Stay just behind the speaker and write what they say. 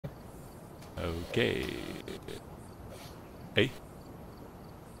Okay. Hey?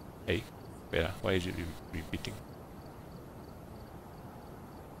 Hey? Wait, why is it repeating?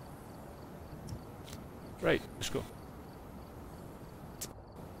 Right, let's go.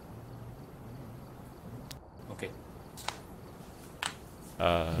 Okay.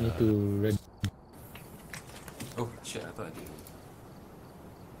 Need to ready. Oh shit, I thought I did.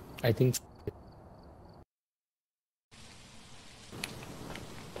 I think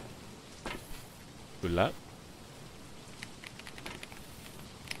Good luck.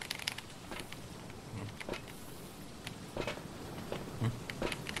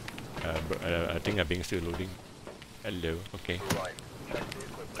 I think I'm being still loading. Hello, okay.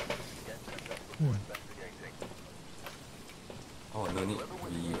 Oh, no need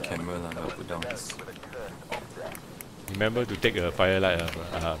the camera lah, I'll put down this. Remember to take a firelight,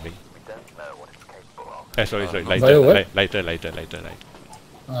 Ming. Sorry, Fire what? lighter.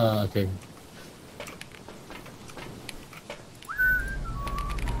 okay.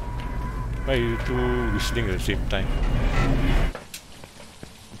 Why are you two whistling at the same time?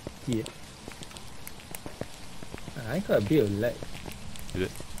 Yeah. I got a bit of lag. Is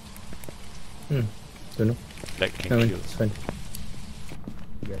it? Don't know. Lag can No, kill. it's fine.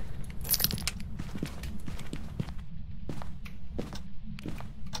 Yeah.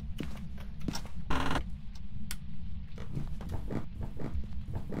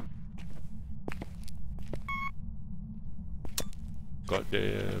 Got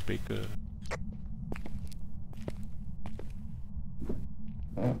the breaker.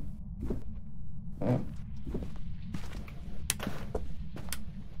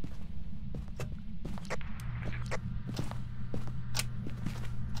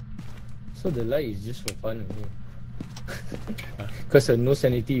 So the light is just for fun only. Because no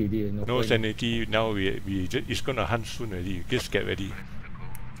sanity you did. No point. sanity. Now it's gonna hunt soon already. Just get ready.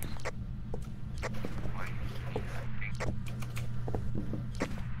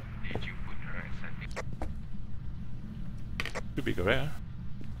 Should be correct,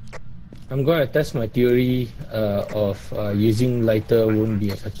 huh? I'm gonna test my theory of using lighter won't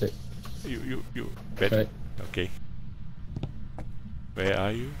be affected. You bet. Right. Okay. Where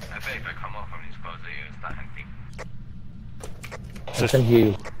are you? I bet if I come out from this closet, you'll start hunting. I can't hear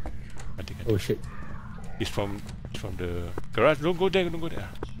you. I think Oh shit. it's from the garage. Don't go there.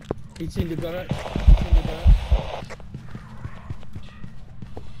 It's in the garage. It's in the garage.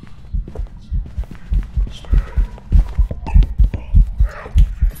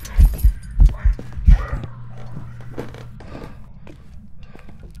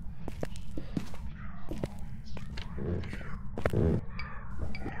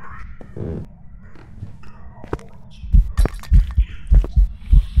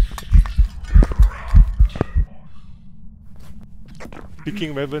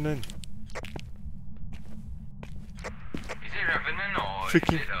 Freaking Revenant. Is it Revenant or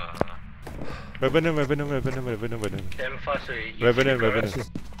Freaking- is it Revenant. Damn fast already. Revenant.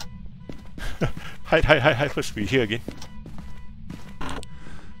 Hide first. We here again.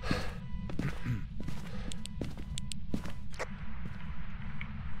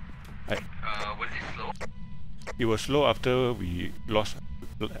 was it slow? It was slow after we lost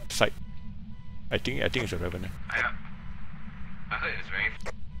sight. I think it's a Revenant. I heard it was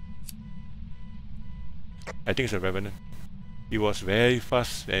very... I think it's a Revenant. It was very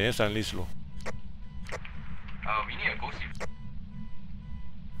fast and then suddenly slow. we need a ghost.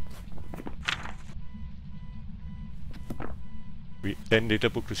 Then later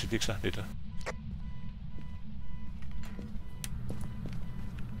put crucifix later.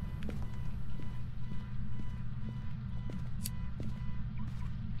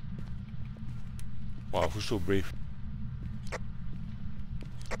 Wow, who's so brave?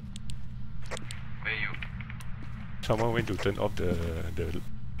 Where you? Someone went to turn off the It's me,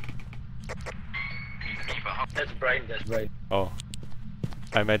 but how? That's Brian. oh.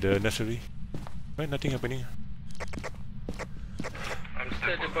 I'm at the nursery. Why nothing happening? I'm still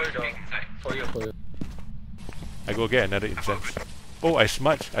at the corridor. For you. I go get another incense. Oh, I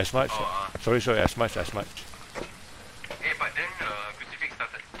smudged. Sorry, I smudged. Hey, but then crucifix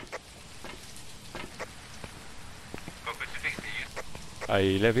started. Got crucifix to use.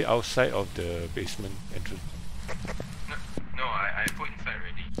 I left it outside of the basement entrance. No, I put inside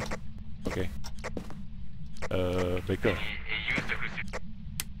already. Okay. Breaker. He used the crucifix.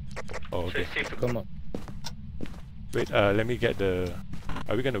 Oh, okay. Safe to come up. Wait, let me get the...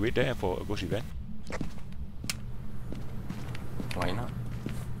 Are we gonna wait there for a ghost event? Why not?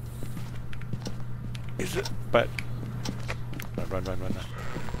 Is it? But...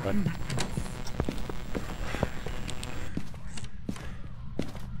 Run.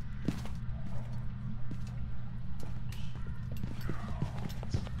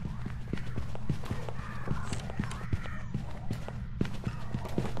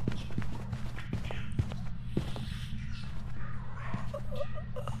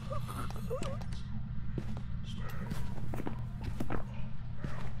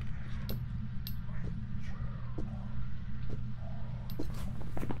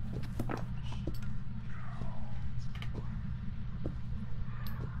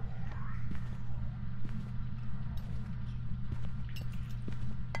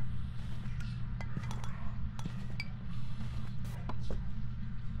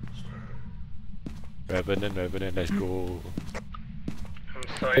 Revenant, let's go. I'm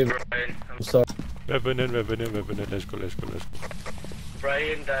sorry, Brian. I'm sorry. Revenant, let's go.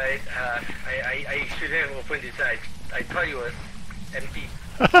 Brian died. I shouldn't have opened this. I thought it was empty.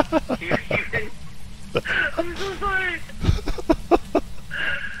 I'm so sorry.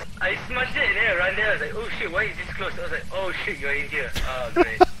 I smashed it and then I ran there. I was like, oh shit, why is this close? I was like, oh shit, you're in here. Oh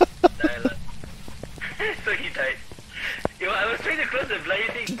great. Dialogue. So he died. I was trying to close the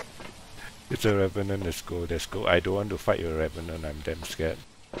blind thing. It's a Revenant, let's go. I don't want to fight your Revenant, I'm damn scared.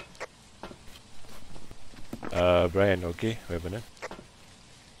 Brian, okay, Revenant?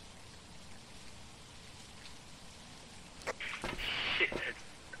 Shit,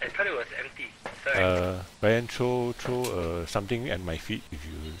 I thought it was empty. Sorry. Brian, throw something at my feet if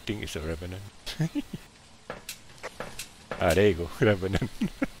you think it's a Revenant. There you go, Revenant.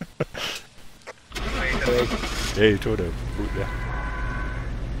 There you throw the food there.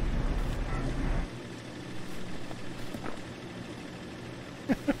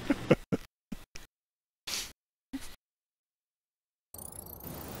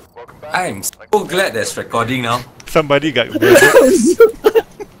 I'm so glad there's recording now. Somebody got murdered.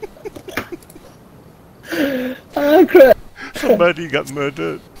 Ah, crap. Somebody got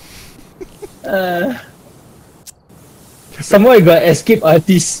murdered. Someone got escape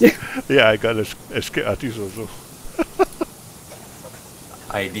artist. Yeah, I got an escape artist also.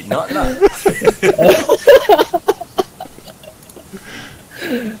 I did not lah.